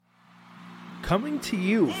coming to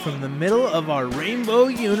you from the middle of our rainbow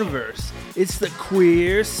universe. It's the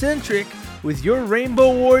QueerCentric with your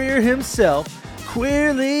rainbow warrior himself,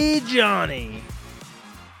 Queerly Johnny.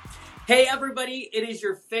 Hey everybody, it is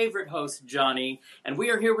your favorite host, Johnny, and we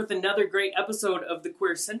are here with another great episode of the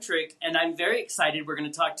QueerCentric, and I'm very excited. We're going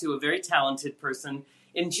to talk to a very talented person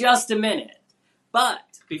in just a minute. But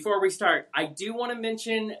before we start, I do want to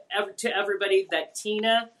mention to everybody that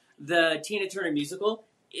Tina, the Tina Turner musical,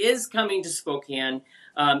 is coming to Spokane.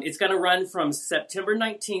 It's going to run from September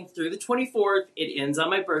 19th through the 24th. It ends on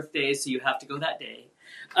my birthday, so you have to go that day.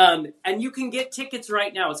 And you can get tickets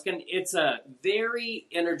right now. It's a very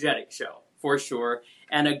energetic show, for sure,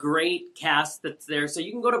 and a great cast that's there. So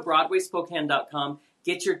you can go to BroadwaySpokane.com,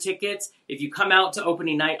 get your tickets. If you come out to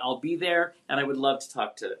opening night, I'll be there, and I would love to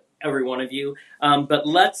talk to every one of you. But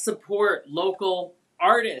let's support local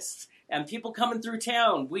artists and people coming through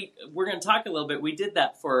town. We're going to talk a little bit. We did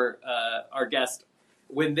that for our guest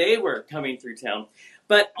when they were coming through town.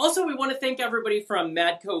 But also we want to thank everybody from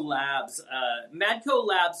Madco Labs. Madco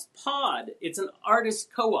Labs Pod, it's an artist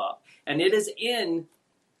co-op, and it is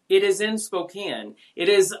in Spokane. It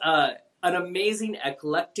is an amazing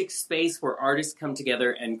eclectic space where artists come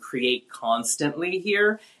together and create constantly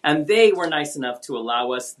here. And they were nice enough to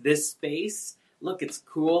allow us this space. Look, it's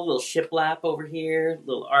cool, little shiplap over here,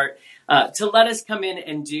 little art, to let us come in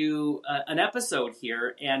and do an episode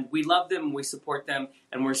here. And we love them, we support them,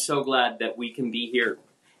 and we're so glad that we can be here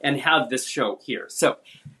and have this show here. So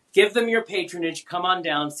give them your patronage, come on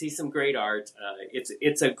down, see some great art.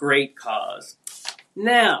 It's a great cause.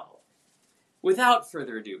 Now, without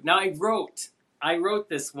further ado, now I wrote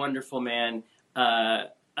this wonderful man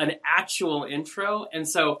an actual intro, and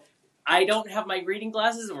so I don't have my reading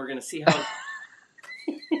glasses, and we're going to see how...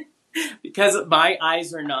 because my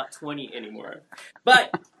eyes are not 20 anymore.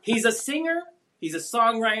 But he's a singer, he's a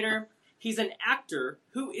songwriter, he's an actor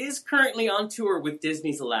who is currently on tour with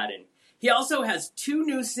Disney's Aladdin. He also has 2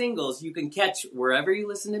 new singles you can catch wherever you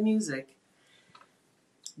listen to music.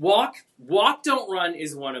 Walk, Don't Run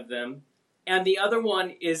is one of them, and the other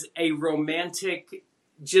one is a romantic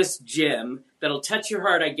just gem that'll touch your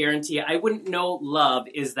heart, I guarantee you. I Wouldn't Know Love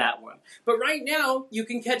is that one. But right now, you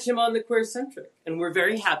can catch him on the QueerCentric, and we're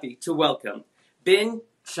very happy to welcome Ben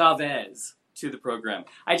Chavez to the program.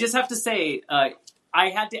 I just have to say, I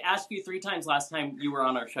had to ask you 3 times last time you were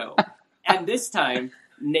on our show, and this time,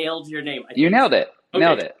 nailed your name. You nailed it. Okay.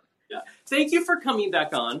 Nailed it. Yeah. Thank you for coming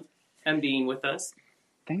back on and being with us.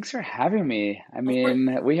 Thanks for having me. I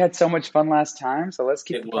mean, we had so much fun last time, so let's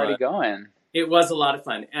keep the party going. It was a lot of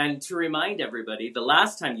fun. And to remind everybody, the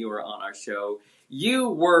last time you were on our show, you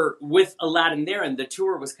were with Aladdin there, and the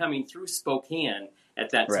tour was coming through Spokane at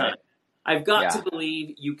that time. Right. I've got to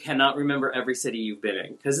believe you cannot remember every city you've been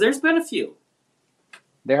in, because there's been a few.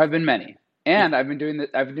 There have been many. And I've been doing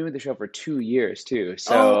the show for 2 years too.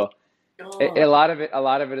 So a lot of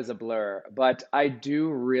it is a blur. But I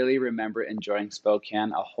do really remember enjoying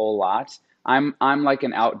Spokane a whole lot. I'm like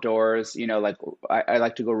an outdoors, like I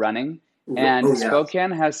like to go running. And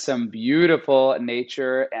Spokane has some beautiful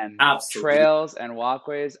nature and trails and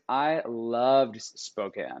walkways. I loved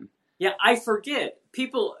Spokane. Yeah, I forget.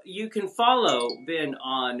 People, you can follow Ben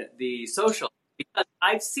on the social, because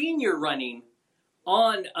I've seen your running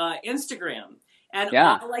on Instagram. And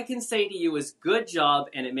all I can say to you is good job,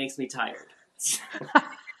 and it makes me tired.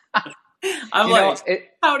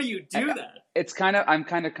 How do you do that? I'm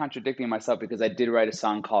kind of contradicting myself, because I did write a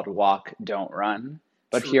song called Walk, Don't Run.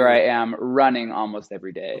 But here I am running almost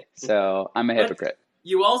every day. So I'm a hypocrite.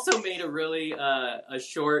 You also made a really a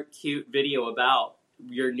short, cute video about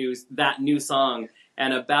that new song,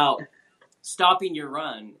 and about stopping your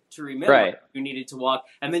run to remember you needed to walk.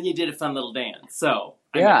 And then you did a fun little dance. So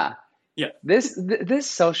yeah. This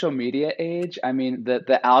social media age, I mean,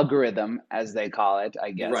 the algorithm, as they call it,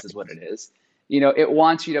 I guess is what it is. It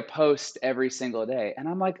wants you to post every single day. And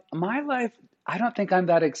I'm like, my life, I don't think I'm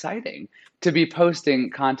that exciting to be posting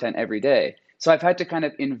content every day. So I've had to kind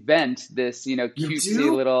of invent this,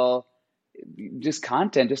 cutesy little just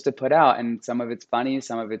content just to put out. And some of it's funny,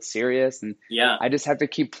 some of it's serious. And I just have to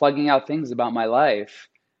keep plugging out things about my life.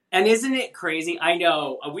 And isn't it crazy? I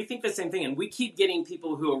know, we think the same thing. And we keep getting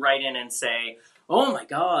people who write in and say, oh my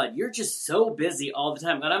God, you're just so busy all the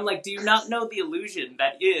time. And I'm like, do you not know the illusion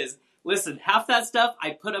that is, listen, half that stuff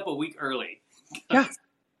I put up a week early.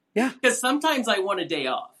 Yeah. Because sometimes I want a day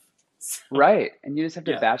off. So, right. And you just have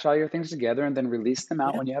to batch all your things together and then release them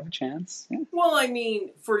out when you have a chance. Yeah. Well, I mean,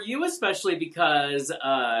 for you especially, because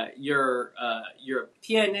you're a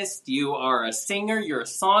pianist, you are a singer, you're a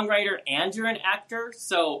songwriter, and you're an actor.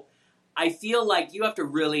 So I feel like you have to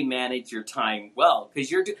really manage your time well because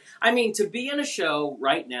to be in a show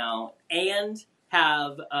right now and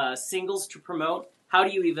have singles to promote, how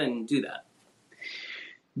do you even do that?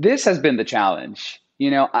 This has been the challenge.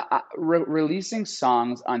 Releasing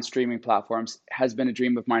songs on streaming platforms has been a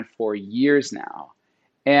dream of mine for years now.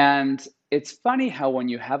 And it's funny how when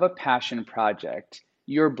you have a passion project,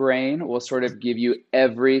 your brain will sort of give you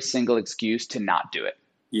every single excuse to not do it.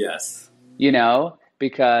 Yes.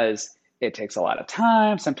 Because it takes a lot of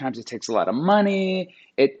time. Sometimes it takes a lot of money.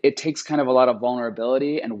 It takes kind of a lot of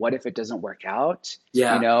vulnerability. And what if it doesn't work out?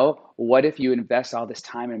 Yeah. What if you invest all this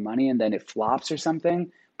time and money and then it flops or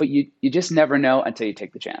something? But you just never know until you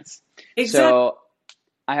take the chance. Exactly. So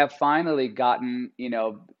I have finally gotten,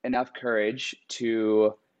 enough courage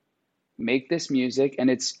to make this music. And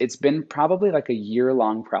it's been probably like a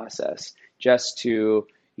year-long process just to,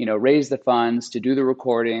 raise the funds, to do the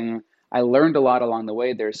recording. I learned a lot along the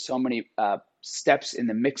way. There's so many steps in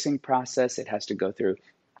the mixing process. It has to go through,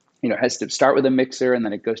 it has to start with a mixer and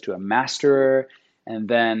then it goes to a masterer and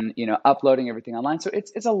then, uploading everything online. So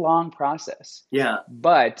it's a long process. Yeah.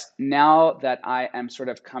 But now that I am sort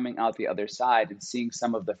of coming out the other side and seeing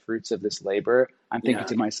some of the fruits of this labor, I'm thinking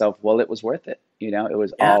to myself, well, it was worth it. It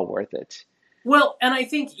was all worth it. Well, and I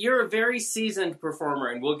think you're a very seasoned performer,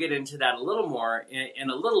 and we'll get into that a little more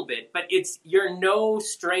in a little bit, but you're no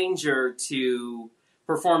stranger to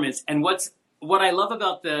performance. And what I love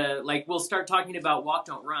about we'll start talking about Walk,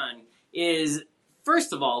 Don't Run is,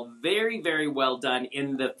 first of all, very, very well done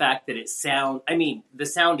in the fact that the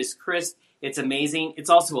sound is crisp, it's amazing, it's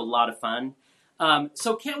also a lot of fun.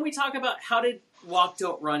 So can we talk about how did Walk,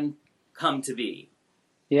 Don't Run come to be?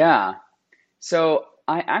 Yeah. So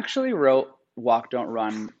I actually wrote Walk, Don't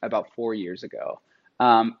Run about 4 years ago.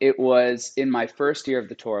 It was in my first year of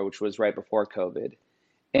the tour, which was right before COVID.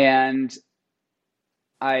 And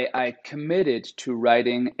I committed to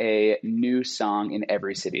writing a new song in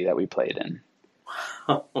every city that we played in.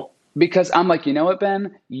 Because I'm like, you know what,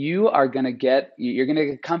 Ben? You're going to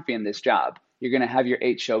get comfy in this job. You're going to have your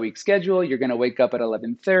 8-show-week schedule. You're going to wake up at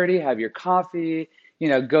 11:30, have your coffee,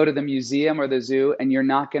 go to the museum or the zoo, and you're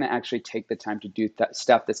not going to actually take the time to do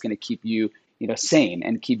stuff that's going to keep you, sane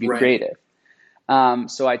and keep you creative.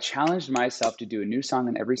 So I challenged myself to do a new song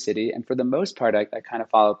in every city. And for the most part, I kind of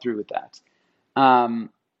followed through with that.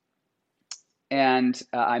 And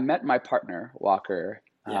I met my partner, Walker,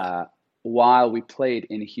 while we played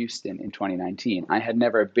in Houston in 2019. I had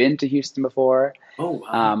never been to Houston before. Oh,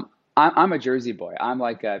 wow. I'm a Jersey boy. I'm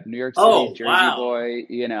like a New York City Jersey boy,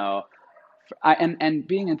 and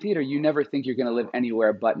being in theater, you never think you're going to live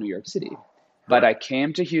anywhere but New York City. But I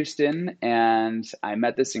came to Houston and I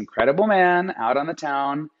met this incredible man out on the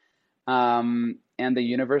town. And the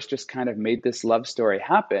universe just kind of made this love story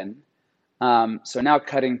happen. So now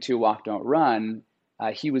cutting to Walk, Don't Run,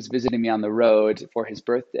 he was visiting me on the road for his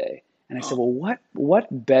birthday. And I said, well, what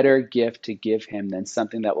better gift to give him than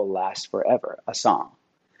something that will last forever, a song?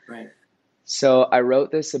 Right. So I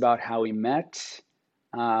wrote this about how we met.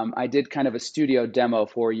 I did kind of a studio demo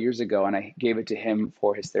 4 years ago, and I gave it to him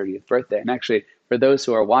for his 30th birthday. And actually, for those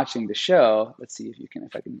who are watching the show, let's see if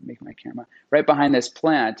I can make my camera. Right behind this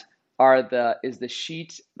plant is the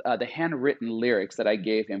sheet, the handwritten lyrics that I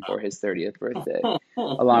gave him for his 30th birthday,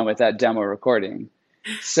 along with that demo recording.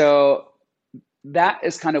 So that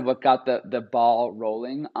is kind of what got the ball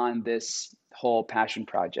rolling on this whole passion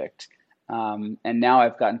project. And now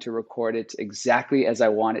I've gotten to record it exactly as I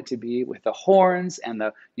want it to be, with the horns and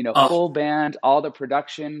the full band, all the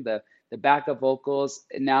production, the backup vocals.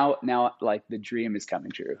 Now like the dream is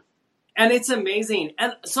coming true. And it's amazing.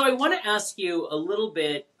 And so I want to ask you a little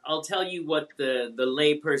bit. I'll tell you what the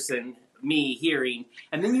layperson, me, hearing,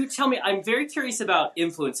 and then you tell me. I'm very curious about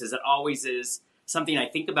influences. It always is something I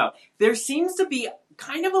think about. There seems to be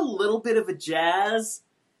kind of a little bit of a jazz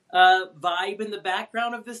vibe in the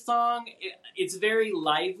background of this song. It's very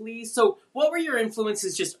lively. So what were your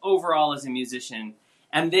influences just overall as a musician,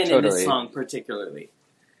 and then in this song particularly?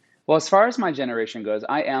 Well, as far as my generation goes,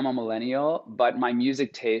 I am a millennial, but my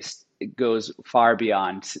music taste goes far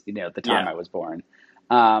beyond the time I was born.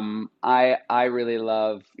 I really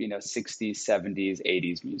love 60s, 70s,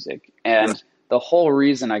 80s music, and the whole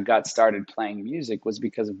reason I got started playing music was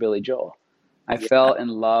because of Billy Joel. I fell in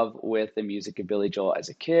love with the music of Billy Joel as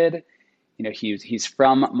a kid. He's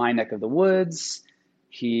from my neck of the woods.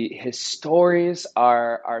 His stories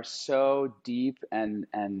are so deep and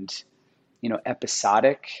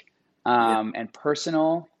episodic and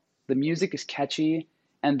personal. The music is catchy,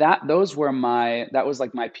 and that was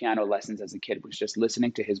like my piano lessons as a kid, was just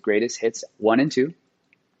listening to his greatest hits 1 and 2,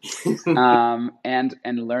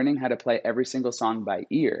 and learning how to play every single song by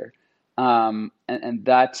ear. And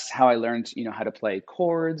that's how I learned, how to play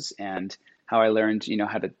chords and how I learned,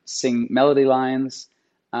 how to sing melody lines.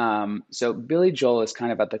 So Billy Joel is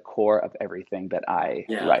kind of at the core of everything that I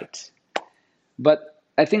write. But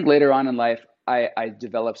I think later on in life, I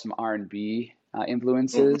developed some R&B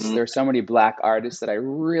influences. Mm-hmm. There are so many Black artists that I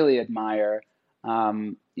really admire.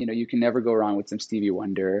 You can never go wrong with some Stevie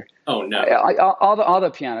Wonder. Oh no! All the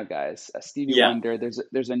piano guys, Stevie Wonder.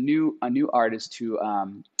 There's a new artist who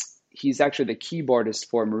he's actually the keyboardist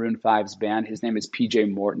for Maroon 5's band. His name is PJ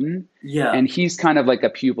Morton. Yeah, and he's kind of like a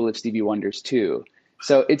pupil of Stevie Wonder's too.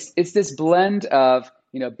 So it's this blend of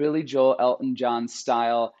Billy Joel, Elton John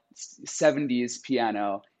style 70s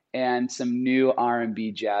piano and some new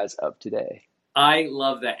R&B jazz of today. I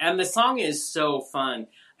love that. And the song is so fun.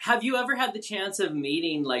 Have you ever had the chance of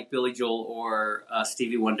meeting like Billy Joel or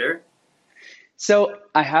Stevie Wonder? So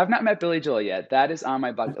I have not met Billy Joel yet. That is on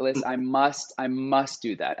my bucket list. I must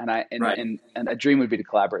do that. And a dream would be to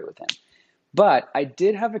collaborate with him. But I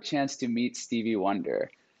did have a chance to meet Stevie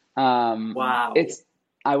Wonder. Wow.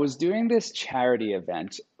 I was doing this charity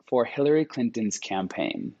event for Hillary Clinton's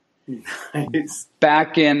campaign. Nice.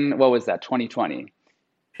 Back in, what was that, 2020.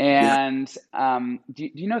 And do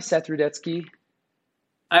you know Seth Rudetsky?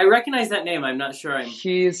 I recognize that name. I'm not sure.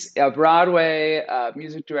 He's a Broadway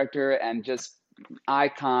music director and just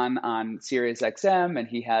icon on Sirius XM. And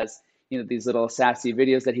he has, these little sassy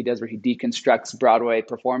videos that he does where he deconstructs Broadway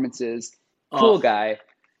performances. Cool guy.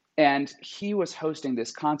 And he was hosting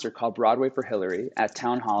this concert called Broadway for Hillary at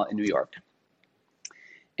Town Hall in New York.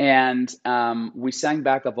 And we sang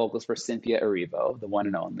backup vocals for Cynthia Erivo, the one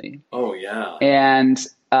and only. Oh, yeah. And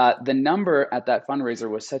the number at that fundraiser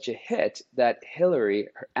was such a hit that Hillary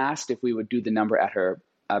asked if we would do the number at her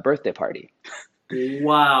birthday party.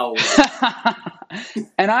 Wow.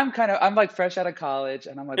 And I'm like fresh out of college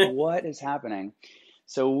and I'm like, what is happening?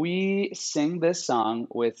 So we sing this song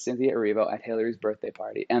with Cynthia Erivo at Hillary's birthday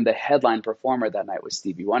party. And the headline performer that night was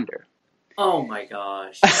Stevie Wonder. Oh my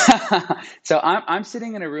gosh. So I'm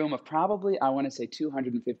sitting in a room of probably, I want to say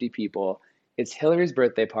 250 people. It's Hillary's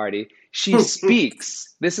birthday party. She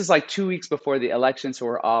speaks. This is like 2 weeks before the election, so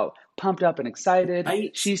we're all pumped up and excited.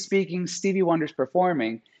 Right. She's speaking, Stevie Wonder's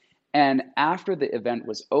performing. And after the event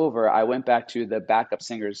was over, I went back to the backup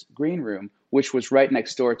singer's green room, which was right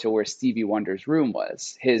next door to where Stevie Wonder's room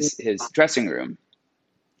was, his dressing room.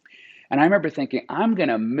 And I remember thinking, I'm going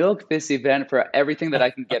to milk this event for everything that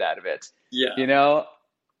I can get out of it. Yeah.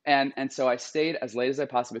 And so I stayed as late as I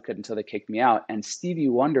possibly could until they kicked me out. And Stevie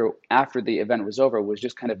Wonder, after the event was over, was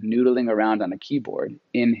just kind of noodling around on a keyboard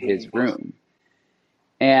in his room.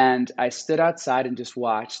 And I stood outside and just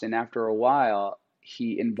watched. And after a while,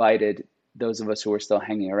 he invited those of us who were still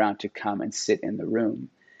hanging around to come and sit in the room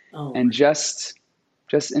and just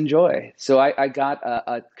enjoy. So I got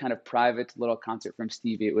a kind of private little concert from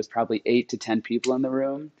Stevie. It was probably 8 to 10 people in the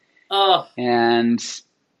room. And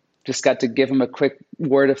just got to give him a quick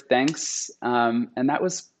word of thanks. And that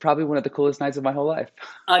was probably one of the coolest nights of my whole life.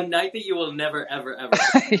 A night that you will never, ever, ever.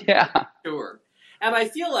 Yeah. Sure. And I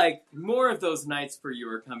feel like more of those nights for you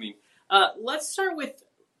are coming. Let's start with,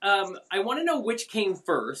 I want to know which came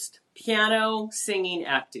first, piano, singing,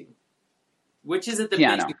 acting. Which is it that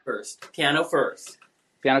made you first? Piano first.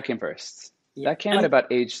 Piano came first. Yeah. That came at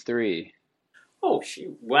about age 3. Oh,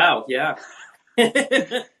 wow, yeah.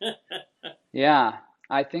 Yeah.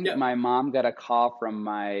 I think my mom got a call from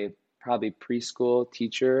my probably preschool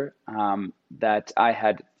teacher that I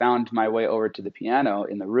had found my way over to the piano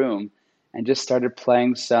in the room and just started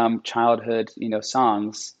playing some childhood,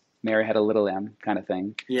 songs, Mary Had a Little Lamb kind of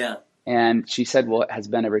thing. Yeah. And she said, well, has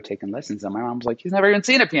Ben ever taken lessons? And my mom was like, he's never even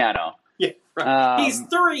seen a piano. Yeah, right. He's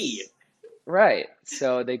 3. Right.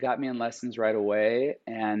 So they got me in lessons right away.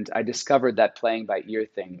 And I discovered that playing by ear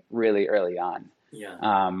thing really early on.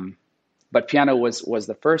 Yeah. But piano was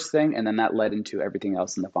the first thing, and then that led into everything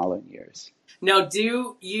else in the following years. Now, did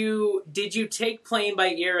you take playing by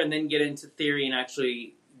ear and then get into theory and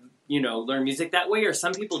actually, learn music that way? Or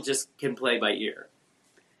some people just can play by ear?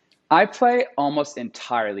 I play almost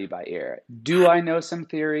entirely by ear. Do I know some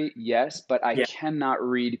theory? Yes, but I cannot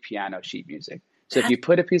read piano sheet music. So if you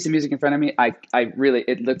put a piece of music in front of me, I really,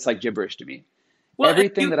 it looks like gibberish to me. Well,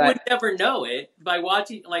 everything you would never know it by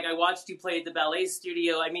watching, like I watched you play at the ballet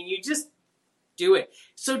studio. I mean, you just do it.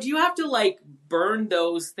 So do you have to burn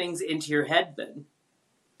those things into your head then?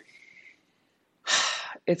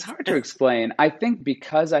 It's hard to explain. I think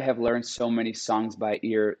because I have learned so many songs by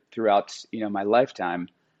ear throughout, my lifetime,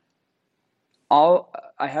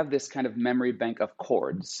 I have this kind of memory bank of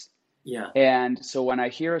chords. Yeah. And so when I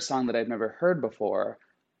hear a song that I've never heard before,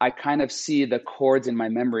 I kind of see the chords in my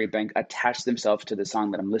memory bank attach themselves to the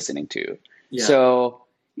song that I'm listening to. Yeah. So,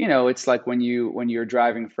 it's like when you're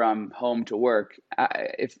driving from home to work,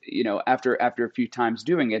 if after a few times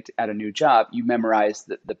doing it at a new job, you memorize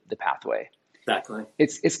the pathway. Exactly.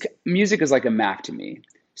 It's music is like a map to me.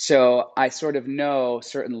 So I sort of know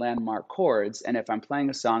certain landmark chords, and if I'm playing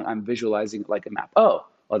a song, I'm visualizing it like a map. Oh,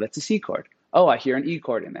 that's a C chord. Oh, I hear an E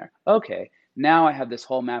chord in there. Okay, now I have this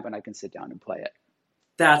whole map, and I can sit down and play it.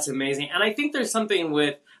 That's amazing. And I think there's something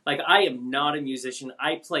with, like, I am not a musician.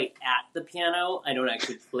 I play at the piano. I don't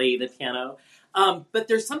actually play the piano. But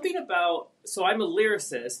there's something about, so I'm a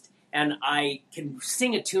lyricist, and I can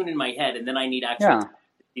sing a tune in my head, and then I need actual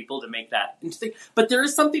people to make that interesting. But there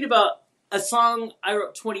is something about a song I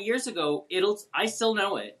wrote 20 years ago. I still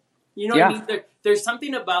know it. You know what I mean? There's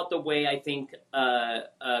something about the way I think a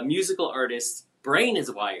musical artist's brain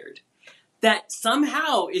is wired that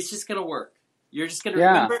somehow it's just going to work. You're just going to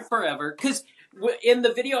remember it forever. Because in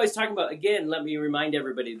the video I was talking about, again, let me remind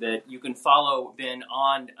everybody that you can follow Ben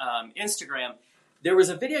on Instagram. There was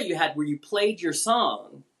a video you had where you played your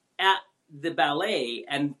song at the ballet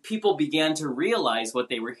and people began to realize what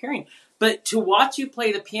they were hearing. But to watch you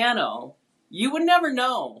play the piano, you would never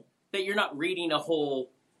know that you're not reading a whole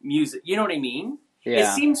music. You know what I mean? Yeah.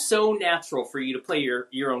 It seems so natural for you to play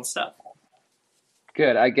your own stuff.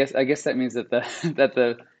 Good. I guess that means that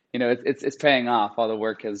the it's paying off. All the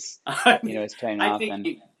work is it's paying off.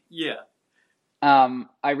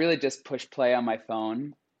 I really just push play on my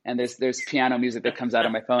phone, and there's piano music that comes out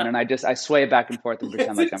of my phone, and I sway back and forth and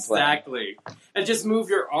pretend like I'm playing. Exactly. And just move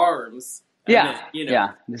your arms.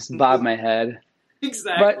 Just bob my head.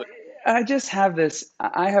 Exactly. But I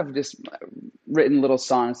have just written little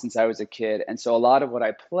songs since I was a kid, and so a lot of what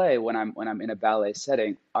I play when I'm in a ballet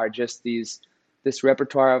setting are just this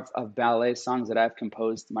repertoire of ballet songs that I've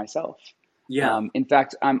composed myself. Yeah. In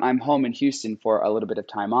fact, I'm home in Houston for a little bit of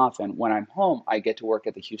time off, and when I'm home, I get to work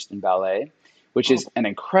at the Houston Ballet, which is an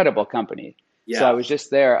incredible company. Yeah. So I was just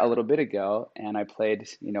there a little bit ago, and I played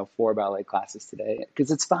 4 ballet classes today because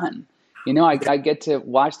it's fun. I get to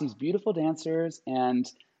watch these beautiful dancers, and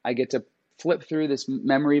I get to flip through this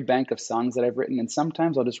memory bank of songs that I've written, and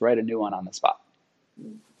sometimes I'll just write a new one on the spot.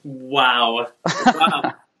 Wow.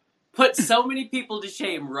 Put so many people to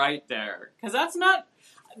shame right there. Because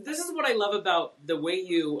this is what I love about the way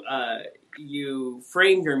you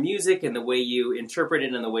frame your music and the way you interpret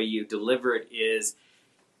it and the way you deliver it is,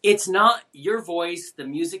 it's not your voice, the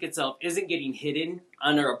music itself isn't getting hidden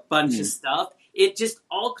under a bunch of stuff. It just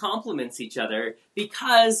all complements each other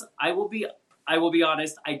because I will be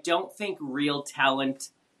honest, I don't think real talent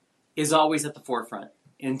is always at the forefront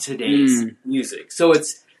in today's music. So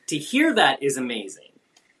to hear that is amazing.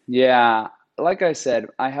 Yeah, like I said,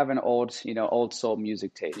 I have an old soul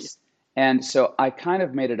music taste. And so I kind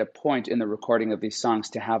of made it a point in the recording of these songs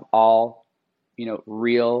to have all,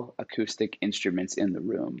 real acoustic instruments in the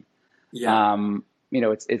room. Yeah.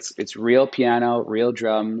 It's real piano, real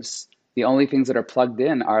drums. The only things that are plugged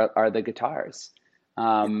in are the guitars.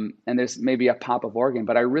 And there's maybe a pop of organ,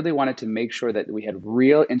 but I really wanted to make sure that we had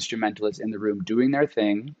real instrumentalists in the room doing their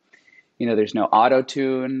thing. There's no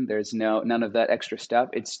auto-tune, there's none of that extra stuff.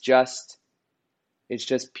 It's just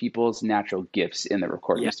people's natural gifts in the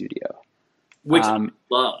recording studio. Which I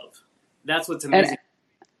love. That's what's amazing.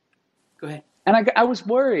 Go ahead. And I was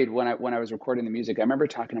worried when I was recording the music. I remember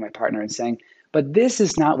talking to my partner and saying, but this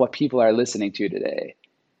is not what people are listening to today.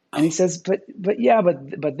 And he says, but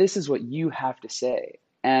this is what you have to say.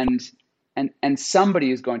 And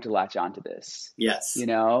somebody is going to latch onto this. Yes.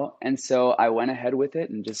 And so I went ahead with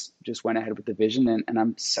it and just went ahead with the vision, and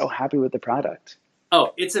I'm so happy with the product.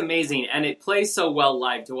 Oh, it's amazing. And it plays so well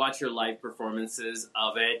live. To watch your live performances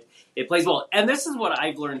of it, it plays well. And this is what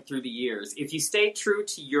I've learned through the years. If you stay true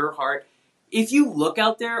to your heart, if you look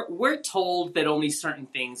out there, we're told that only certain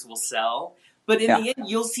things will sell. But in the end,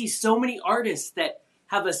 you'll see so many artists that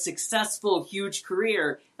have a successful, huge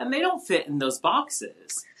career, and they don't fit in those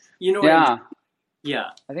boxes. You know what I mean? Yeah.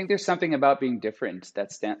 I think there's something about being different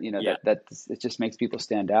that it just makes people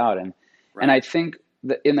stand out. And I think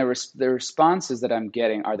that in the responses that I'm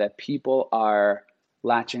getting are that people are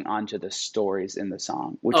latching onto the stories in the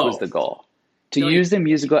song, which was the goal. To use the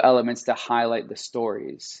musical elements to highlight the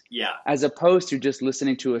stories. Yeah. As opposed to just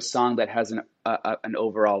listening to a song that has an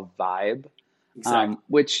overall vibe. Exactly.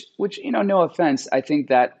 Which no offense, I think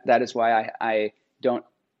that is why I don't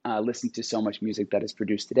listen to so much music that is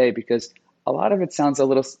produced today, because a lot of it sounds a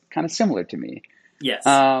little kind of similar to me. Yes.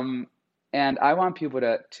 And I want people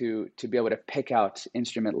to be able to pick out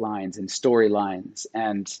instrument lines and story lines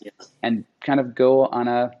and kind of go on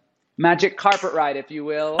a magic carpet ride, if you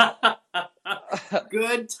will.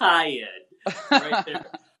 Good tie-in right there.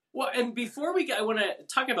 Well, and before I want to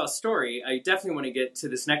talk about story. I definitely want to get to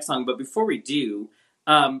this next song, but before we do,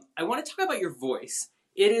 I want to talk about your voice.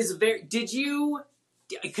 It is very. Did you?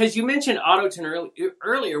 Because you mentioned auto-tune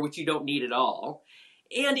earlier, which you don't need at all,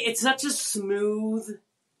 and it's such a smooth.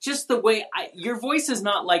 Just the way your voice is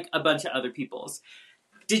not like a bunch of other people's.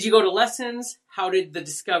 Did you go to lessons? How did the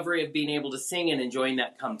discovery of being able to sing and enjoying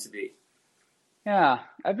that come to be? Yeah,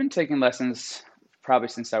 I've been taking lessons probably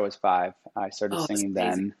since I was 5. I started Oh, that's singing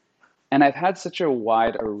amazing. then. And I've had such a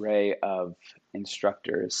wide array of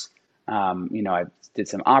instructors. I did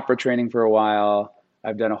some opera training for a while.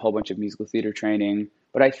 I've done a whole bunch of musical theater training.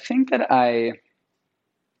 But I think that I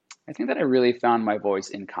really found my voice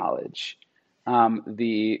in college.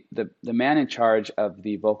 The man in charge of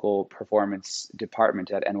the vocal performance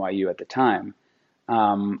department at NYU at the time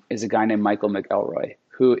is a guy named Michael McElroy,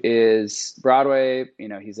 who is Broadway.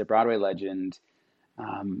 He's a Broadway legend.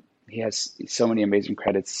 He has so many amazing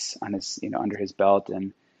credits on his, under his belt,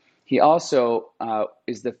 and he also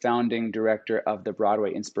is the founding director of the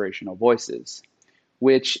Broadway Inspirational Voices,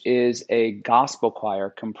 which is a gospel choir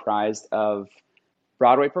comprised of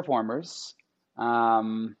Broadway performers,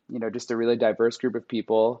 just a really diverse group of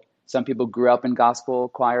people. Some people grew up in gospel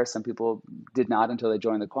choir, some people did not until they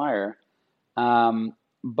joined the choir.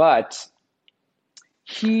 But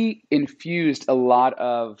he infused a lot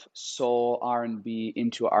of soul R&B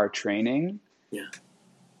into our training, Yeah.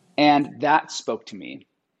 and that spoke to me.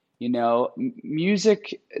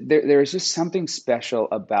 Music, there's just something special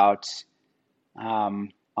about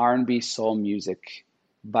R&B soul music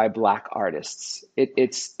by Black artists.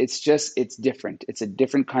 It's different. It's a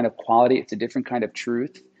different kind of quality. It's a different kind of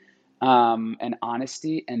truth and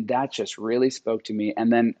honesty, and that just really spoke to me.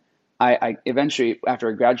 And then I eventually, after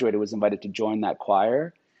I graduated, was invited to join that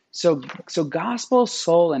choir. So gospel,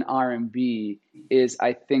 soul, and R&B is,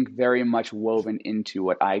 I think, very much woven into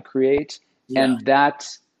what I create, Yeah. and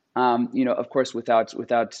that, of course, without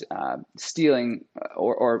stealing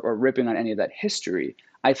or ripping on any of that history,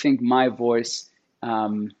 I think my voice,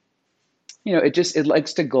 it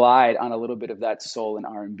likes to glide on a little bit of that soul and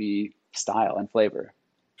R&B style and flavor.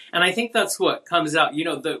 And I think that's what comes out.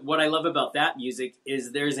 What I love about that music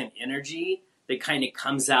is there's an energy that kind of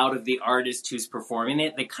comes out of the artist who's performing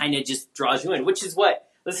it that kind of just draws you in, which is what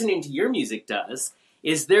listening to your music does.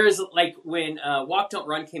 Is there's like when Walk Don't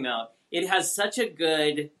Run came out, it has such a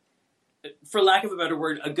good, for lack of a better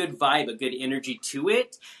word, a good vibe, a good energy to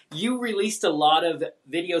it. You released a lot of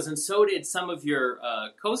videos, and so did some of your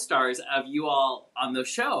co-stars of you all on the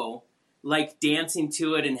show, like dancing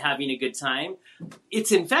to it and having a good time.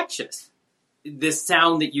 It's infectious, this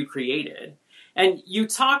sound that you created. And you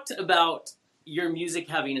talked about your music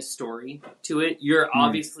having a story to it. You're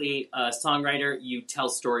obviously a songwriter. You tell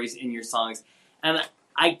stories in your songs. And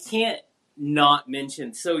I can't not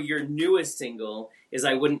mention, so your newest single is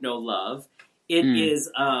I Wouldn't Know Love. It is,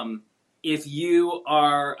 if you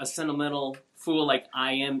are a sentimental fool like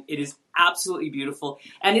I am, it is absolutely beautiful.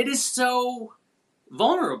 And it is so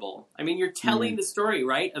vulnerable. I mean, you're telling the story,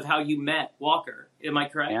 right, of how you met Walker. Am I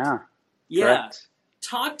correct? Yeah. Correct.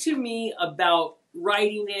 Talk to me about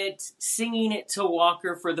writing it, singing it to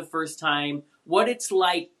Walker for the first time, what it's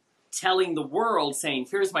like telling the world, saying,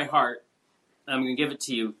 here's my heart, I'm going to give it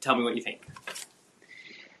to you. Tell me what you think.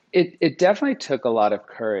 It definitely took a lot of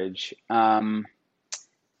courage.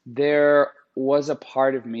 There was a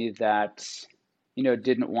part of me that,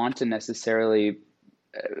 didn't want to necessarily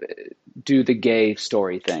do the gay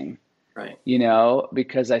story thing, Right.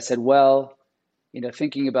 Because I said, well,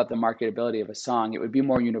 thinking about the marketability of a song, it would be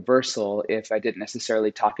more universal if I didn't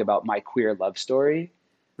necessarily talk about my queer love story.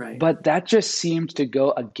 Right. But that just seemed to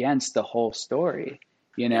go against the whole story.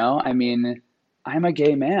 I mean, I'm a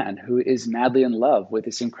gay man who is madly in love with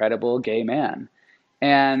this incredible gay man.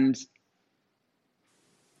 And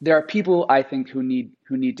there are people, I think, who need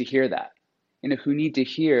to hear that, who need to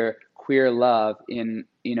hear queer love in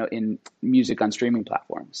music on streaming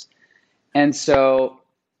platforms. And so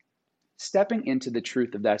stepping into the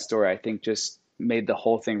truth of that story, I think, just made the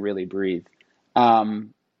whole thing really breathe.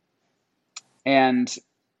 And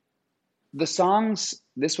the songs,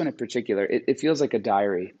 this one in particular, it feels like a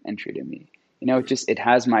diary entry to me. It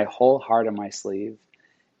has my whole heart on my sleeve.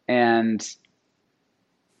 And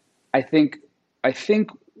I think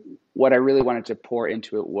what I really wanted to pour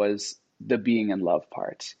into it was the being in love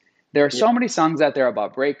part. There are so many songs out there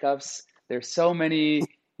about breakups. There's so many,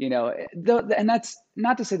 and that's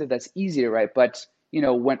not to say that that's easy to write, but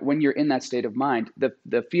when you're in that state of mind,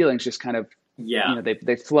 the feelings just kind of,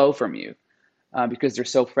 they flow from you because they're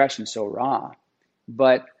so fresh and so raw.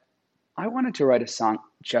 But I wanted to write a song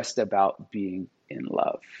just about being in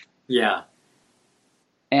love. Yeah.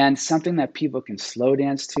 And something that people can slow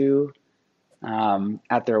dance to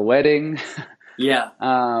at their wedding. Yeah.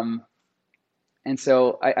 And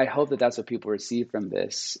so I hope that that's what people receive from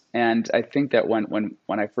this. And I think that when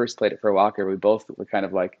I first played it for Walker, we both were kind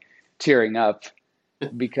of like tearing up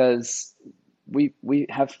because we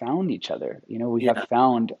have found each other. We have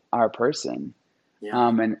found our person. Yeah.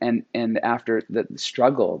 And after the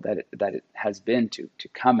struggle that it has been to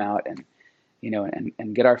come out and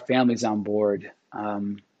and get our families on board,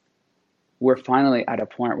 we're finally at a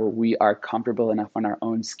point where we are comfortable enough on our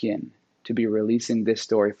own skin to be releasing this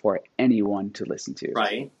story for anyone to listen to.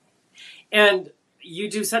 Right. And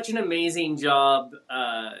you do such an amazing job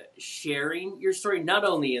sharing your story, not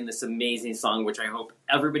only in this amazing song, which I hope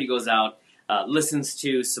everybody goes out, listens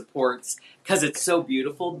to, supports, because it's so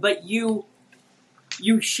beautiful, but you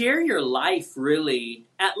share your life, really,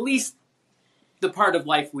 at least the part of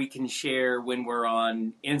life we can share when we're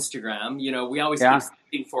on Instagram. We always keep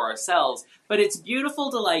something for ourselves, but it's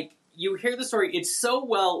beautiful to you hear the story. It's so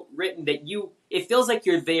well written that it feels like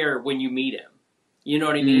you're there when you meet him. You know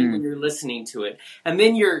what I mean? When you're listening to it. And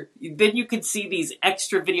then you could see these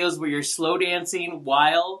extra videos where you're slow dancing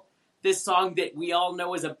while this song that we all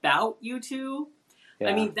know is about you two. Yeah.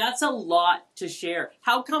 I mean, that's a lot to share.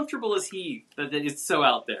 How comfortable is he that it's so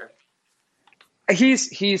out there?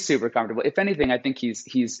 He's super comfortable. If anything, I think he's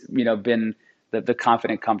been the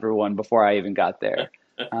confident, comfortable one before I even got there.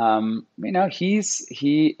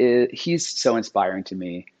 He's so inspiring to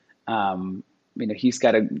me. He's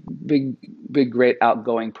got a big, great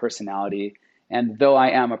outgoing personality. And though I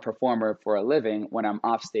am a performer for a living, when I'm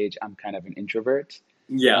off stage, I'm kind of an introvert.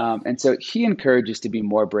 Yeah. And so he encourages to be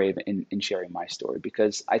more brave in sharing my story,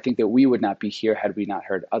 because I think that we would not be here had we not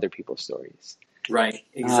heard other people's stories. Right.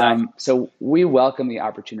 Exactly. So we welcome the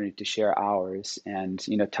opportunity to share ours and,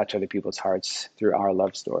 touch other people's hearts through our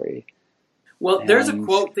love story. Well, there's a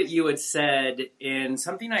quote that you had said in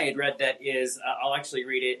something I had read that is, I'll actually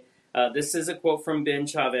read it. This is a quote from Ben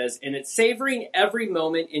Chavez, and it's savoring every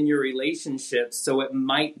moment in your relationship so it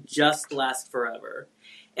might just last forever.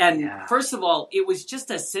 And first of all, it was just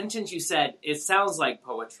a sentence you said. It sounds like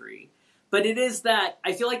poetry, but it is that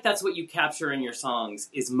I feel like that's what you capture in your songs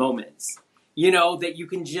is moments, that you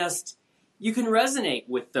can resonate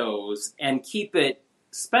with those and keep it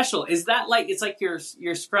special. Is that it's like your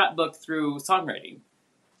scrapbook through songwriting?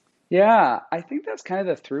 Yeah, I think that's kind of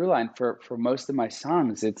the through line for most of my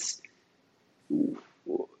songs.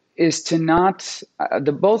 Is to not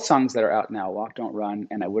the both songs that are out now, Walk Don't Run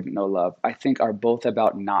and I Wouldn't Know Love, I think are both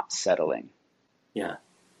about not settling. Yeah.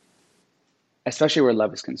 Especially where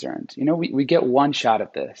love is concerned. We get one shot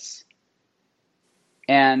at this.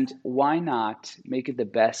 And why not make it the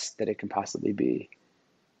best that it can possibly be?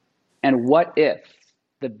 And what if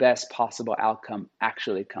the best possible outcome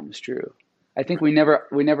actually comes true? I think we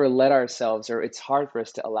never let ourselves, or it's hard for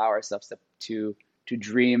us to allow ourselves to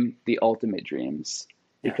dream the ultimate dreams,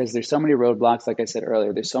 because there's so many roadblocks. Like I said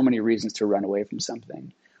earlier, there's so many reasons to run away from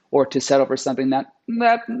something or to settle for something that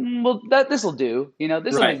this will do.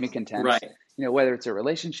 This will make me content. Right. Whether it's a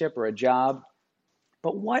relationship or a job.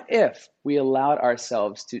 But what if we allowed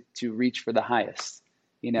ourselves to reach for the highest,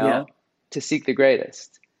 to seek the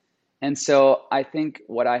greatest? And so I think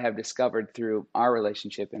what I have discovered through our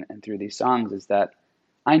relationship and through these songs is that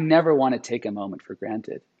I never want to take a moment for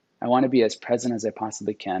granted. I want to be as present as I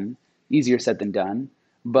possibly can. Easier said than done.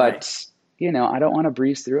 But, I don't want to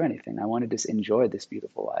breeze through anything. I want to just enjoy this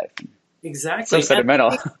beautiful life. Exactly. So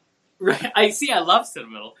sentimental. Right. I love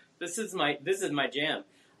sentimental. This is my jam.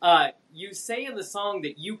 You say in the song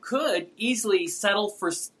that you could easily settle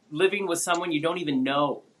for living with someone you don't even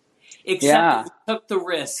know, except you took the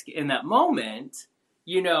risk in that moment,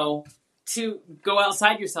 to go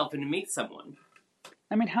outside yourself and to meet someone.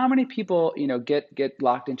 I mean, how many people, get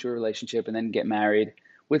locked into a relationship and then get married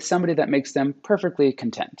with somebody that makes them perfectly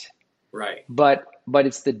content? Right. But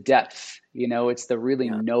it's the depth, it's the really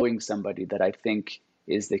knowing somebody that I think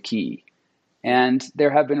is the key. And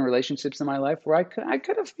there have been relationships in my life where I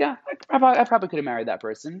probably could have married that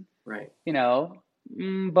person. Right.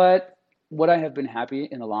 But would I have been happy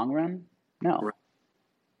in the long run? No. Right.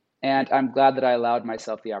 And I'm glad that I allowed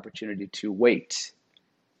myself the opportunity to wait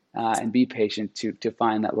and be patient to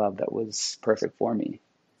find that love that was perfect for me.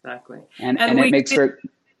 Exactly. And it makes for...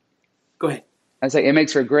 Go ahead. I say it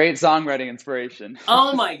makes for great songwriting inspiration.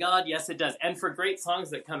 Oh my God, yes it does. And for great songs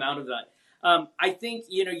that come out of that. I think,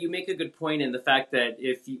 you make a good point in the fact that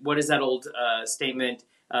what is that old statement?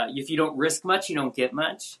 If you don't risk much, you don't get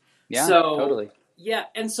much. Yeah, so, totally. Yeah,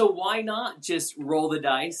 and so why not just roll the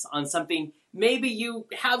dice on something? Maybe you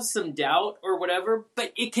have some doubt or whatever,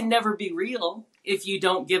 but it can never be real if you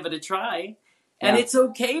don't give it a try. And Yeah. it's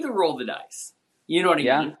okay to roll the dice. You know what I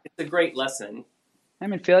Yeah. mean? It's a great lesson. I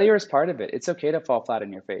mean, failure is part of it. It's okay to fall flat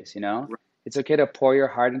on your face, you know? Right. It's okay to pour your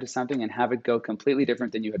heart into something and have it go completely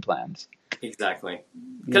different than you had planned. Exactly.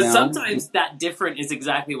 You Because know? sometimes that different is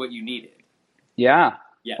exactly what you needed. Yeah.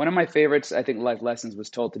 Yeah. One of my favorites, I think, life lessons was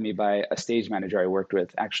told to me by a stage manager I worked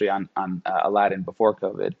with actually on Aladdin before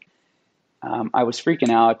COVID. I was freaking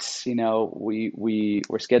out. You know, we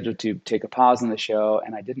were scheduled to take a pause in the show,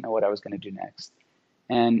 and I didn't know what I was going to do next.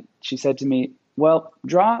 And she said to me, well,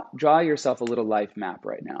 draw yourself a little life map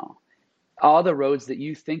right now. All the roads that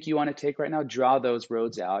you think you want to take right now, draw those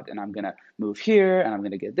roads out. And I'm going to move here, and I'm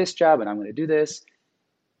going to get this job, and I'm going to do this.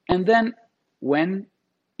 And then when,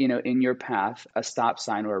 you know, in your path, a stop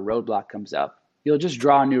sign or a roadblock comes up, you'll just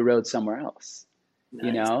draw a new road somewhere else, Nice.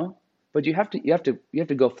 you know? But you have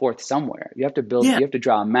to go forth somewhere. You have to Yeah. you have to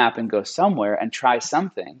draw a map and go somewhere and try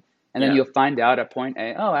something. And then Yeah. you'll find out at point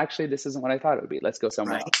A, oh, actually, this isn't what I thought it would be. Let's go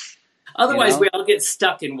somewhere Right. else. Otherwise, You know? we all get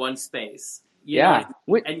stuck in one space. You know Yeah,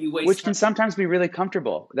 what I mean? And you waste which time. can sometimes be really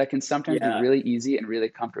comfortable. That can sometimes be Yeah. really easy and really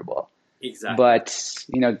comfortable. Exactly. But,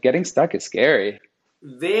 you know, getting stuck is scary.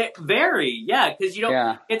 Very, yeah, because you don't.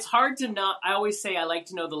 Yeah. It's hard to not. I always say I like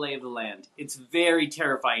to know the lay of the land. It's very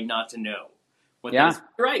terrifying not to know. What Yeah.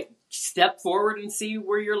 You're right. Step forward and see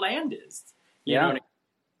where your land is. You know what I mean?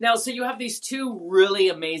 Now, so you have these two really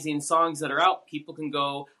amazing songs that are out. People can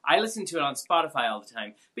go. I listen to it on Spotify all the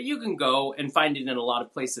time, but you can go and find it in a lot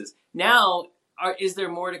of places. Now, is there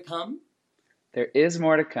more to come? There is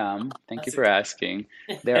more to come. Thank you for asking.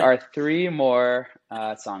 There are 3 more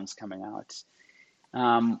songs coming out.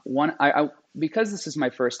 One, because this is my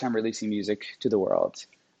first time releasing music to the world,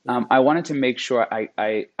 I wanted to make sure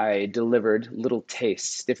I delivered little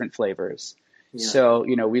tastes, different flavors. Yeah. So,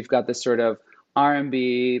 you know, we've got this sort of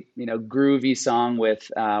R&B, you know, groovy song with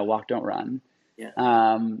Walk, Don't Run.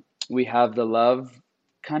 Yeah. We have the love,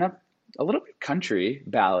 kind of a little bit country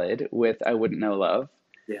ballad with I Wouldn't Know Love.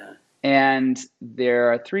 Yeah. And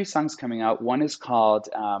there are 3 songs coming out. One is called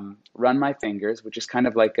Run My Fingers, which is kind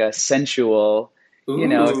of like a sensual, you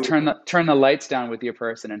know, Ooh. turn the lights down with your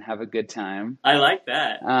person and have a good time. I like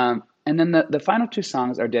that. And then the final 2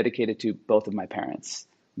 songs are dedicated to both of my parents.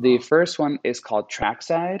 The first one is called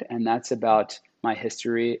Trackside, and that's about my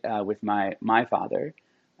history with my father.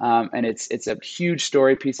 And it's a huge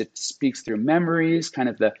story piece. It speaks through memories, kind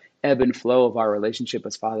of the ebb and flow of our relationship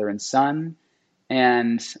as father and son,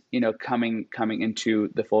 and, you know, coming into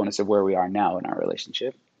the fullness of where we are now in our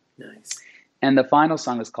relationship. Nice. And the final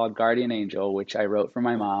song is called Guardian Angel, which I wrote for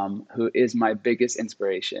my mom, who is my biggest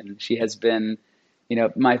inspiration. She has been, you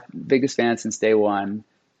know, my biggest fan since day one.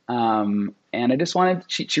 And I just wanted,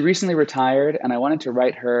 she recently retired, and I wanted to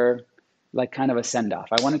write her like kind of a send-off.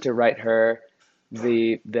 I wanted to write her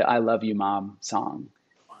the I Love You Mom song.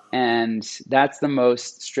 And that's the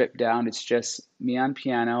most stripped down. It's just me on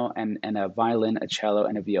piano and a violin, a cello,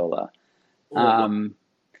 and a viola.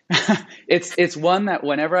 It's one that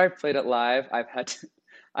whenever I've played it live,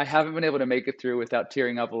 I haven't been able to make it through without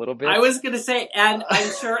tearing up a little bit. I was going to say, and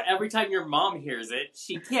I'm sure every time your mom hears it,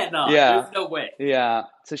 she cannot. Yeah. There's no way. Yeah.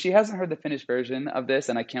 So she hasn't heard the finished version of this,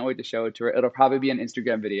 and I can't wait to show it to her. It'll probably be an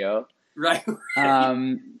Instagram video. Right.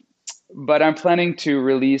 But I'm planning to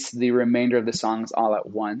release the remainder of the songs all at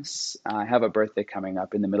once. I have a birthday coming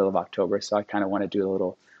up in the middle of October, so I kind of want to do a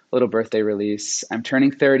little birthday release. I'm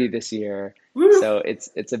turning 30 this year. Woo! So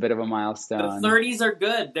it's a bit of a milestone. The 30s are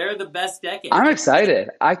good. They're the best decade. I'm excited.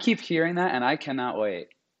 I keep hearing that, and I cannot wait.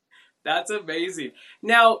 That's amazing.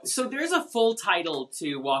 Now, so there's a full title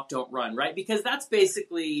to Walk, Don't Run, right? Because that's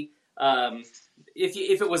basically,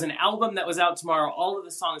 if it was an album that was out tomorrow, all of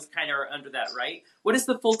the songs kind of are under that, right? What is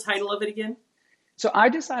the full title of it again? So I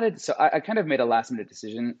decided, I kind of made a last-minute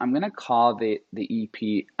decision. I'm going to call the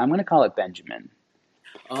EP, I'm going to call it Benjamin.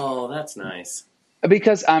 Oh, that's nice.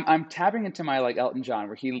 Because I'm tapping into my like Elton John,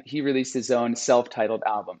 where he released his own self-titled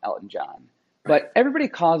album, Elton John. Right. But everybody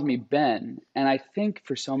calls me Ben, and I think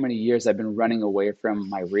for so many years I've been running away from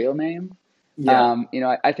my real name. Yeah. You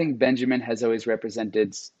know, I think Benjamin has always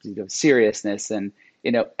represented, you know, seriousness, and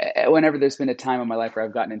you know, whenever there's been a time in my life where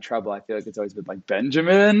I've gotten in trouble, I feel like it's always been like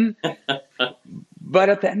Benjamin. But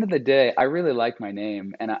at the end of the day, I really like my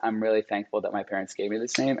name, and I'm really thankful that my parents gave me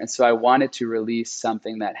this name, and so I wanted to release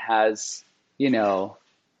something that has, you know,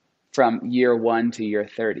 from year 1 to year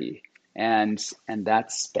 30, and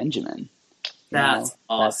that's Benjamin. That's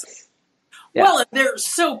awesome. Yeah. Well, they're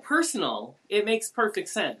so personal. It makes perfect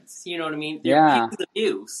sense. You know what I mean? They're pieces of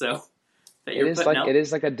you. So it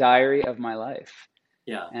is like a diary of my life.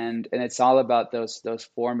 Yeah. And it's all about those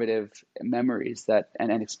formative memories that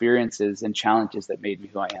and experiences and challenges that made me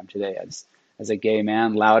who I am today as a gay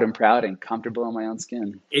man, loud and proud and comfortable in my own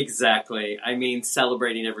skin. Exactly. I mean,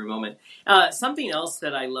 celebrating every moment. Something else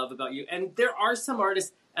that I love about you, and there are some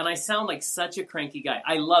artists, and I sound like such a cranky guy.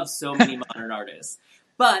 I love so many modern artists,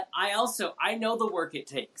 but I know the work it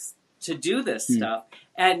takes to do this stuff.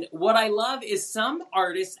 And what I love is some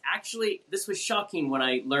artists actually, this was shocking when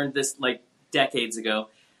I learned this like decades ago,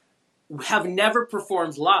 have never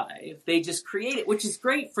performed live. They just create it, which is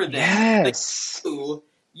great for them. Yes. But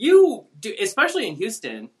you do, especially in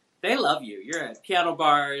Houston, they love you. You're at piano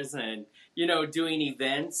bars and, doing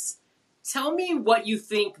events. Tell me what you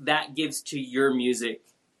think that gives to your music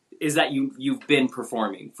is that you've been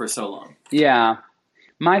performing for so long. Yeah.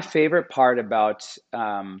 My favorite part about,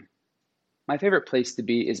 my favorite place to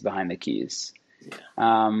be is behind the keys.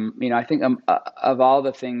 Yeah. I think of all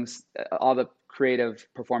the things, all the creative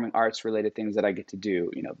performing arts related things that I get to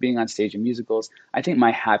do, being on stage in musicals, I think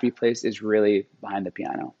my happy place is really behind the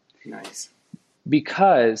piano. Nice.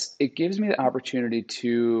 Because it gives me the opportunity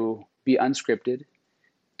to be unscripted,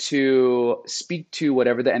 to speak to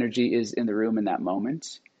whatever the energy is in the room in that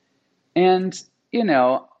moment. And,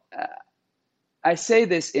 I say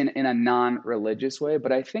this in a non-religious way,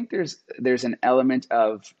 but I think there's an element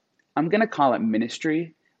of, I'm going to call it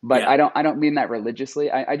ministry, but I don't mean that religiously.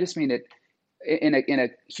 I just mean it in a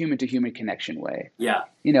human to human connection way. Yeah.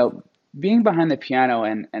 Being behind the piano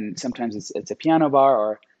and sometimes it's a piano bar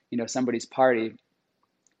or, somebody's party,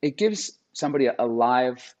 it gives somebody a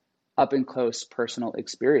live, up and close personal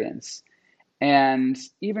experience. And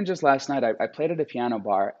even just last night, I played at a piano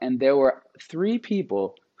bar and there were 3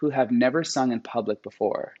 people who have never sung in public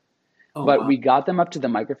before. But we got them up to the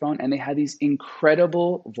microphone and they had these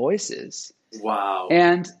incredible voices. Wow.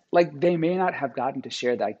 And like they may not have gotten to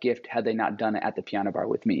share that gift had they not done it at the piano bar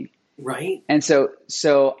with me. Right. And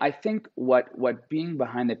so I think what being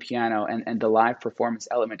behind the piano and the live performance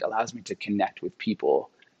element allows me to connect with people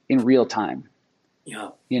in real time. Yeah.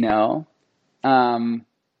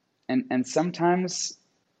 And sometimes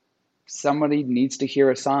somebody needs to hear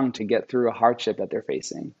a song to get through a hardship that they're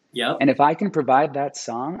facing. Yeah. And if I can provide that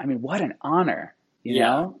song, I mean, what an honor, you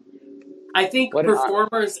know? I think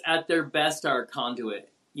performers at their best are a conduit.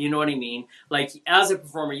 You know what I mean? Like, as a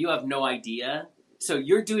performer, you have no idea. So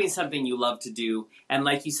you're doing something you love to do. And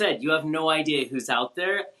like you said, you have no idea who's out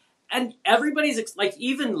there. And everybody's, like,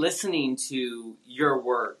 even listening to your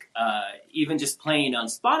work, even just playing on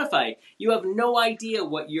Spotify, you have no idea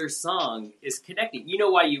what your song is connecting. You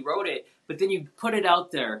know why you wrote it, but then you put it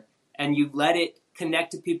out there and you let it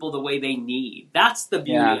connect to people the way they need. That's the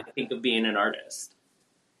beauty, I think, of being an artist.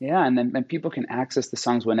 Yeah, and then people can access the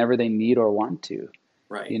songs whenever they need or want to.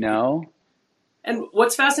 Right. And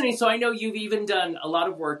what's fascinating, so I know you've even done a lot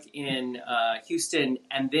of work in Houston,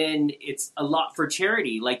 and then it's a lot for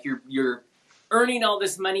charity. Like you're earning all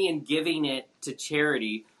this money and giving it to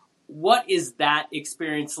charity. What is that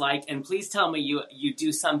experience like? And please tell me you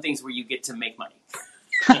do some things where you get to make money.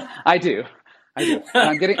 I do.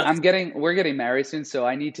 We're getting married soon, so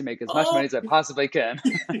I need to make as much money as I possibly can.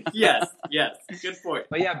 Yes, good point.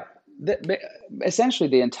 But yeah, essentially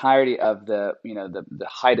the entirety of the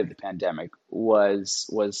height of the pandemic was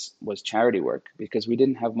charity work because we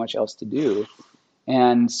didn't have much else to do.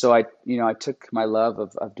 And so I took my love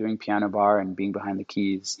of doing piano bar and being behind the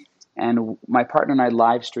keys, and my partner and I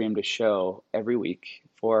live streamed a show every week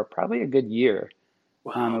for probably a good year.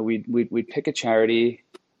 Wow. We'd pick a charity,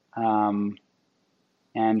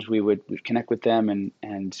 and we'd connect with them,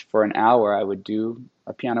 and for an hour I would do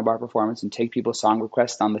a piano bar performance and take people's song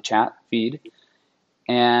requests on the chat feed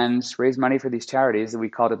and raise money for these charities. We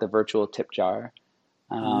called it the virtual tip jar.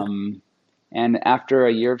 And after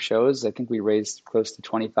a year of shows, I think we raised close to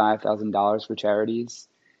 $25,000 for charities.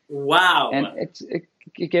 Wow. And it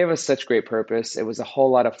gave us such great purpose. It was a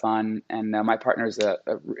whole lot of fun. And my partner is a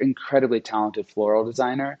incredibly talented floral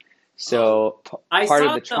designer. So part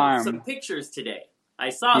of the charm. I saw some pictures today. I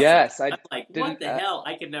saw some. I'm like, what the hell?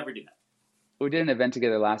 I could never do that. We did an event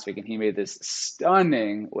together last week, and he made this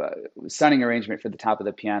stunning arrangement for the top of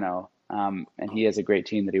the piano. And he has a great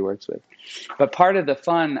team that he works with. But part of the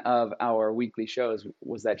fun of our weekly shows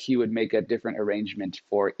was that he would make a different arrangement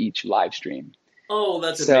for each live stream. Oh,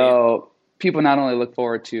 that's amazing. So people not only look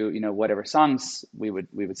forward to, whatever songs we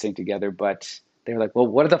would sing together, but they were like, well,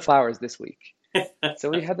 what are the flowers this week? So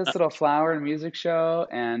we had this little flower and music show,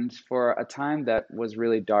 and for a time that was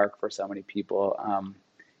really dark for so many people,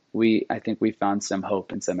 I think we found some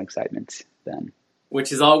hope and some excitement then.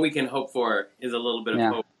 Which is all we can hope for, is a little bit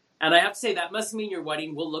of hope. And I have to say, that must mean your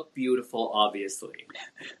wedding will look beautiful, obviously.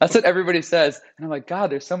 That's what everybody says. And I'm like,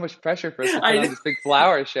 God, there's so much pressure for us to put on this big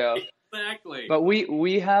flower show. Exactly. But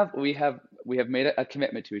we have made a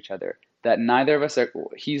commitment to each other that neither of us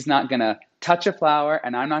he's not going to touch a flower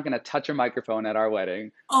and I'm not going to touch a microphone at our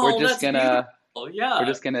wedding. Oh, we're just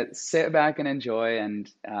going to sit back and enjoy.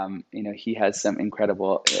 And, he has some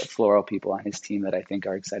incredible floral people on his team that I think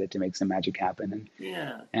are excited to make some magic happen.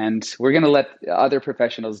 And we're going to let other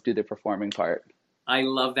professionals do the performing part. I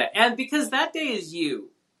love that. And because that day is you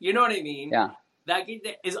know what I mean? Yeah. That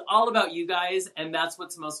is all about you guys, and that's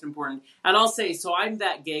what's most important. And I'll say, so I'm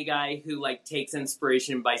that gay guy who takes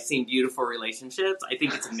inspiration by seeing beautiful relationships. I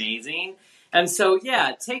think it's amazing. And so,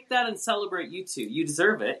 yeah, take that and celebrate you two. You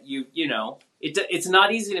deserve it. It's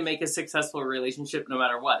not easy to make a successful relationship no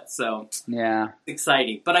matter what. So, yeah, it's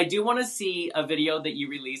exciting. But I do want to see a video that you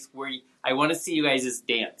release where I want to see you guys'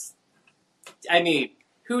 dance. I mean,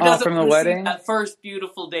 who doesn't from the want to wedding? See that first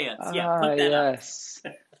beautiful dance? Yeah, put that yes.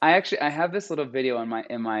 up. I have this little video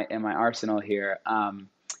in my arsenal here.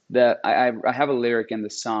 That I have a lyric in the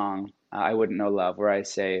song "I Wouldn't Know Love" where I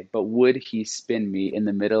say, "But would he spin me in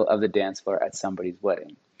the middle of the dance floor at somebody's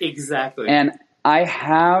wedding?" Exactly. And I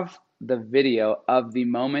have the video of the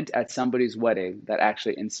moment at somebody's wedding that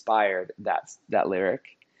actually inspired that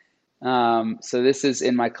lyric. So this is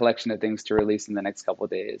in my collection of things to release in the next couple of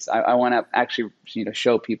days. I want to actually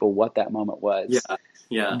show people what that moment was.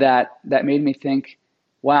 Yeah. That made me think,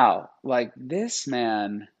 wow, this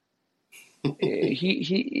man,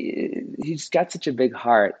 he's got such a big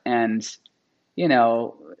heart, and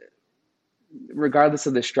regardless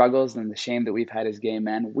of the struggles and the shame that we've had as gay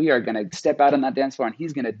men, we are going to step out on that dance floor, and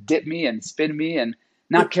he's going to dip me and spin me and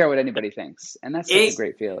not care what anybody thinks, and that's such a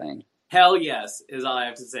great feeling. Hell yes, is all I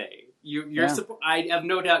have to say. I have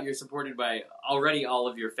no doubt you're supported by already all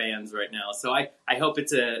of your fans right now. So I hope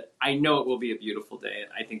I know it will be a beautiful day.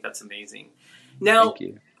 I think that's amazing. Now, thank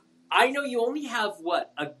you. I know you only have,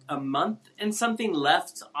 a month and something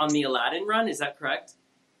left on the Aladdin run. Is that correct?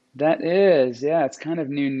 That is, yeah. It's kind of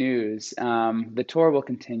new news. The tour will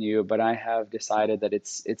continue, but I have decided that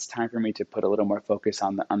it's time for me to put a little more focus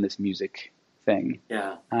on this music thing.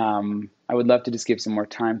 Yeah. I would love to just give some more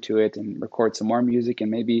time to it and record some more music and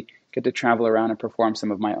maybe get to travel around and perform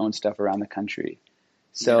some of my own stuff around the country.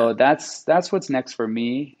 So that's what's next for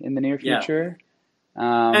me in the near future.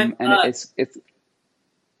 Yeah. It's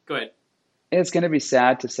go ahead. It's going to be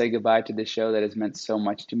sad to say goodbye to this show that has meant so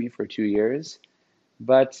much to me for 2 years,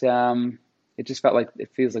 but it just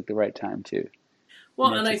feels like the right time too.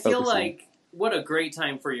 Well, and I feel like what a great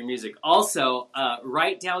time for your music. Also,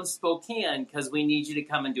 write down Spokane because we need you to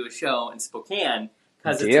come and do a show in Spokane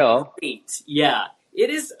because it's great. Yeah, it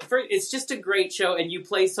is. It's just a great show, and you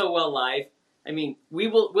play so well live. I mean,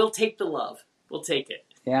 we'll take the love. We'll take it.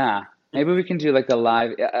 Yeah. Maybe we can do a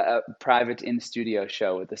live, private in-studio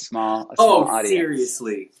show with a small audience.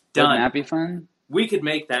 Seriously. Done. Wouldn't that be fun? We could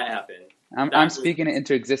make that happen. I'm speaking it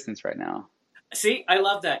into existence right now. See, I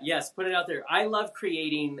love that. Yes, put it out there. I love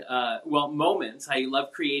creating, moments. I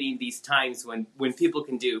love creating these times when people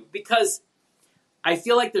can do, because I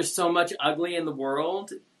feel like there's so much ugly in the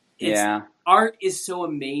world. Art is so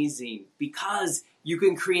amazing because you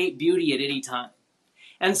can create beauty at any time.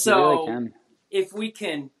 And so you really can. If we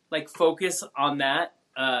can focus on that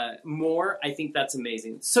more, I think that's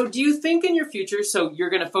amazing. So do you think in your future, so you're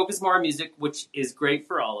going to focus more on music, which is great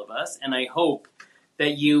for all of us, and I hope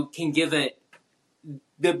that you can give it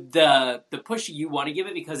the push you want to give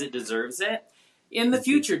it because it deserves it. In the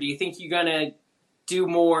future, do you think you're going to do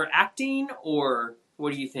more acting, or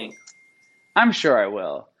what do you think? I'm sure I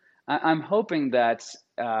will. I'm hoping that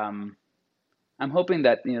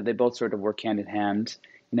they both sort of work hand in hand.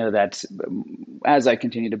 That as I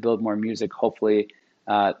continue to build more music, hopefully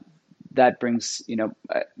that brings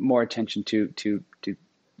more attention to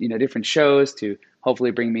different shows, to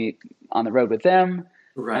hopefully bring me on the road with them.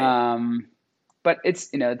 Right. But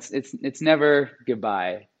it's never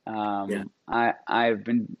goodbye. I've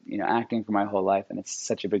been acting for my whole life, and it's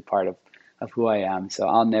such a big part of who I am. So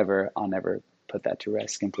I'll never put that to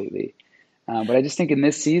rest completely. But I just think in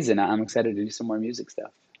this season, I'm excited to do some more music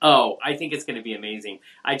stuff. Oh, I think it's going to be amazing.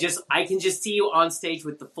 I can just see you on stage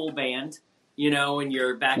with the full band, and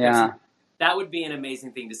your backup. Yeah. That would be an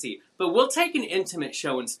amazing thing to see. But we'll take an intimate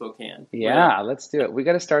show in Spokane. Yeah, let's do it. We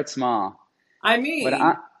got to start small. I mean,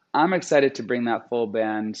 but I'm excited to bring that full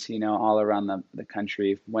band, all around the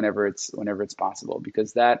country whenever it's possible,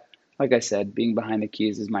 because that, like I said, being behind the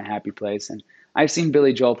keys is my happy place. And I've seen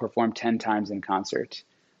Billy Joel perform 10 times in concert.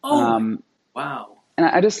 Oh, wow. And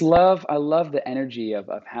I just love the energy of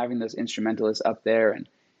having those instrumentalists up there and,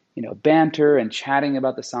 banter and chatting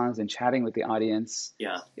about the songs and chatting with the audience.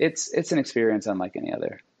 Yeah. It's an experience unlike any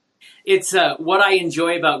other. It's what I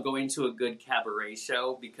enjoy about going to a good cabaret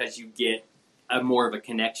show, because you get more of a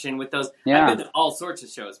connection with those. Yeah. I've been to all sorts of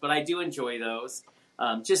shows, but I do enjoy those.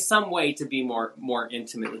 Just some way to be more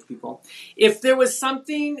intimate with people. If there was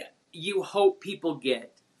something you hope people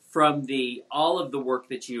get from all of the work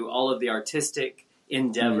that all of the artistic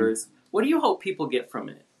endeavors, what do you hope people get from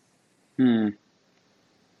it?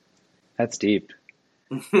 That's deep.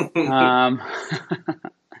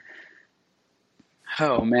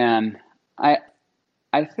 Oh man, I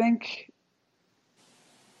think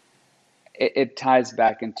it ties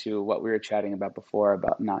back into what we were chatting about before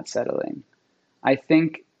about not settling. I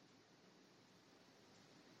think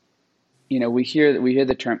we hear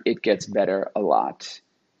the term "it gets better" a lot,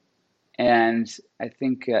 and I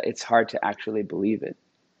think it's hard to actually believe it.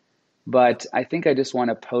 But I think I just want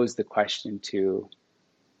to pose the question to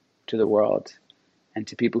the world and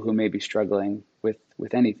to people who may be struggling with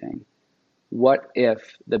anything. What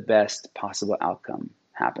if the best possible outcome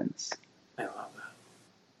happens? I love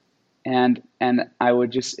that. And I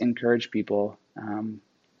would just encourage people,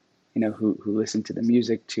 who listen to the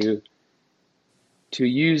music to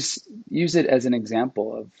use it as an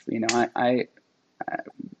example of, I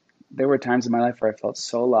there were times in my life where I felt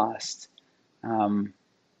so lost, and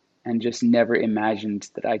just never imagined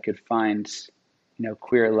that I could find,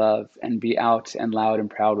 queer love and be out and loud and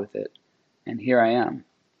proud with it. And here I am.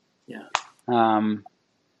 Yeah.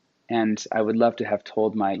 And I would love to have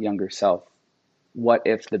told my younger self, what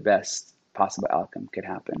if the best possible outcome could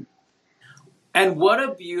happen? And what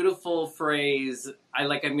a beautiful phrase. I'm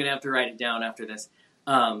going to have to write it down after this.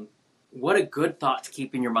 What a good thought to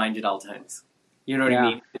keep in your mind at all times. You know what I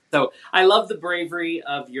mean? So I love the bravery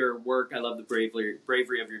of your work. I love the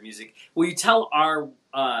bravery of your music. Will you tell our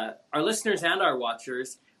listeners and our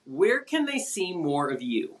watchers, where can they see more of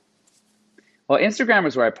you? Well, Instagram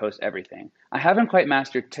is where I post everything. I haven't quite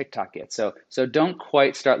mastered TikTok yet, so don't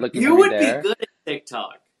quite start looking for me there. You would be good at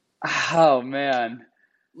TikTok. Oh man,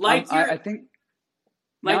 I think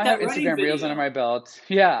now I have Instagram Reels under my belt.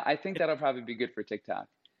 Yeah, I think that'll probably be good for TikTok.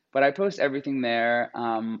 But I post everything there.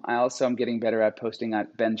 I also am getting better at posting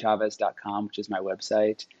at benchavez.com, which is my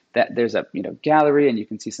website. That there's a gallery, and you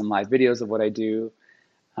can see some live videos of what I do.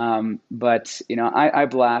 But I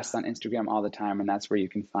blast on Instagram all the time, and that's where you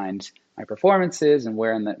can find my performances and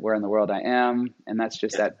where in the world I am, and that's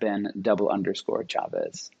just at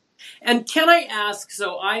Ben_Chavez. And can I ask?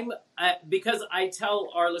 So because I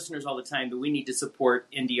tell our listeners all the time that we need to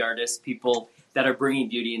support indie artists, people that are bringing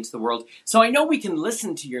beauty into the world. So I know we can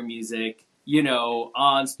listen to your music,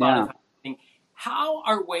 on Spotify. Yeah. How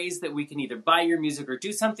are ways that we can either buy your music or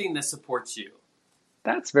do something that supports you?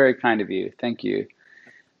 That's very kind of you. Thank you.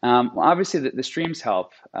 Well, obviously, the streams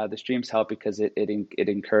help. The streams help because it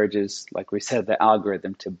encourages, like we said, the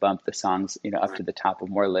algorithm to bump the songs, up to the top of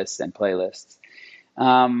more lists and playlists.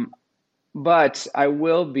 But I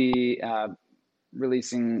will be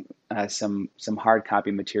releasing some hard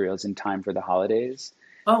copy materials in time for the holidays.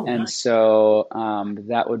 Oh, and nice. So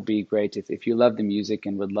that would be great if you love the music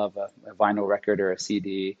and would love a vinyl record or a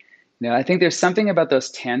CD. I think there's something about those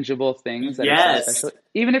tangible things that are so special,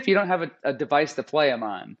 even if you don't have a device to play them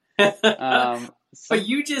on. But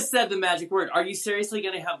you just said the magic word. Are you seriously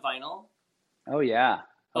going to have vinyl? Oh, yeah.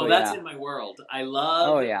 Oh, that's in my world. I love.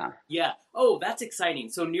 Oh, yeah. Yeah. Oh, that's exciting.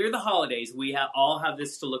 So near the holidays, we all have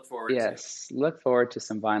this to look forward to. Yes, look forward to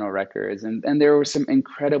some vinyl records. And there were some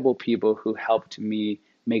incredible people who helped me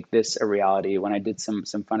make this a reality. When I did some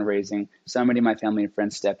fundraising, so many of my family and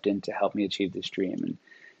friends stepped in to help me achieve this dream. And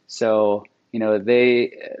so,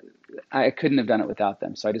 I couldn't have done it without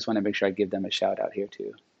them. So I just want to make sure I give them a shout out here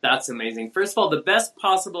too. That's amazing. First of all, the best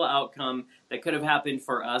possible outcome that could have happened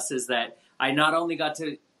for us is that I not only got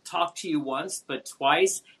to talk to you once, but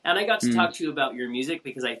twice. And I got to talk to you about your music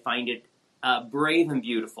because I find it brave and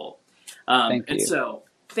beautiful. Thank you. And so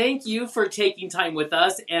thank you for taking time with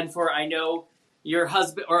us and for, I know, your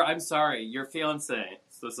husband, or I'm sorry, your fiance.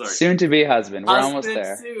 So sorry. Soon to be husband. We're almost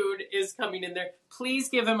there. Soon is coming in there. Please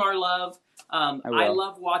give him our love. I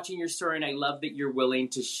love watching your story, and I love that you're willing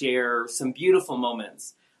to share some beautiful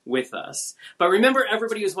moments with us. But remember,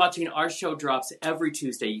 everybody who's watching, our show drops every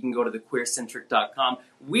Tuesday. You can go to thequeercentric.com.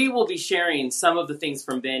 We will be sharing some of the things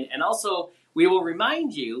from Ben, and also we will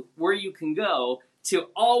remind you where you can go to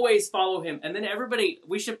always follow him. And then everybody,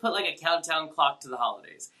 we should put like a countdown clock to the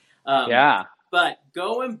holidays. Yeah. But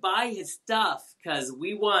go and buy his stuff because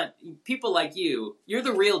we want people like you. You're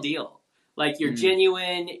the real deal. Like, you're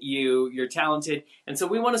genuine, you're talented. And so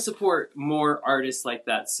we want to support more artists like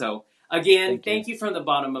that. So, again, thank you from the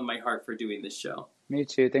bottom of my heart for doing this show. Me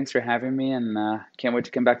too. Thanks for having me, and can't wait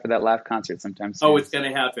to come back for that live concert sometime soon. Oh, it's going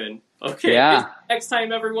to happen. Okay. Yeah. Next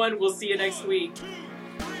time, everyone. We'll see you next week.